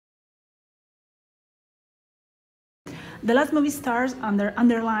The last movie stars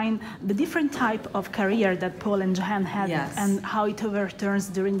underline the different type of career that Paul and Joanne had, Yes. and how it overturns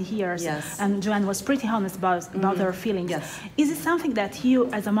during the years. Yes. And Joanne was pretty honest about her feelings. Yes. Is it something that you,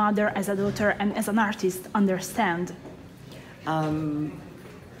 as a mother, as a daughter, and as an artist, understand? Oh,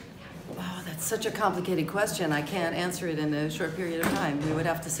 that's such a complicated question. I can't answer it in a short period of time. We would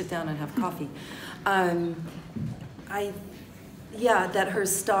have to sit down and have coffee. Yeah, that her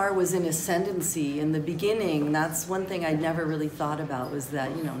star was in ascendancy in the beginning. That's one thing I never really thought about, was that,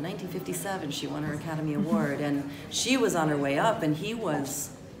 you know, 1957 she won her Academy Award, and she was on her way up, and he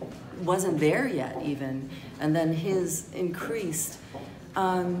wasn't there yet even, and then his increased.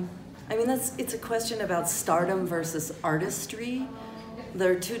 I mean, it's a question about stardom versus artistry.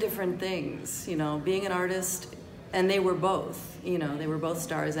 They're two different things, you know, being an artist, and they were both, you know, they were both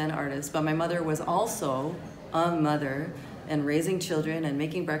stars and artists, but my mother was also a mother and raising children and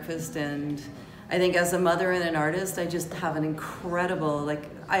making breakfast, and I think as a mother and an artist, I just have an incredible, like,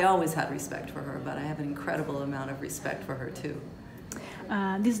 I always had respect for her, but I have an incredible amount of respect for her too.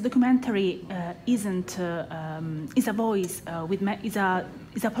 This documentary is a voice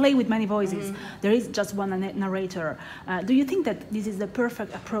is a play with many voices. There is just one narrator. Do you think that this is the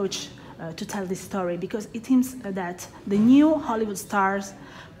perfect approach to tell this story? Because it seems that the new Hollywood stars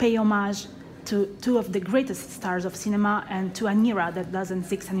pay homage to two of the greatest stars of cinema and to an era that doesn't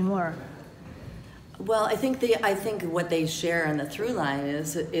exist anymore. Well, I think what they share in the through line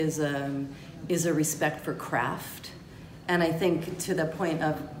is a respect for craft. And I think to the point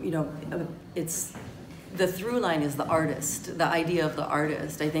of, you know, it's the through line is the artist, the idea of the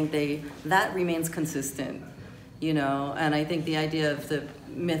artist. I think that remains consistent, you know, and I think the idea of the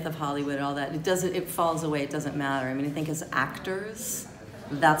myth of Hollywood and all that, it falls away, it doesn't matter. I mean, I think as actors,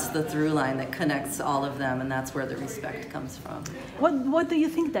 that's the through line that connects all of them, and that's where the respect comes from. What do you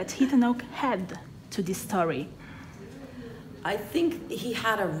think that Ethan Hawke had to this story? I think he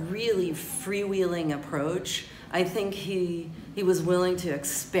had a really freewheeling approach. I think he was willing to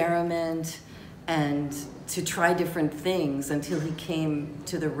experiment and to try different things until he came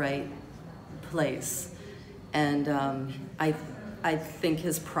to the right place. And I think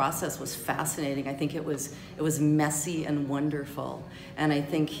his process was fascinating. I think it was messy and wonderful, and I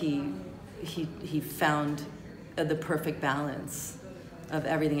think he found the perfect balance of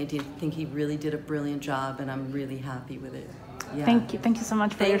everything. I think he really did a brilliant job, and I'm really happy with it. Yeah. Thank you so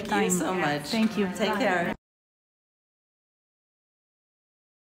much for your time. Thank you so much. Thank you. Take care.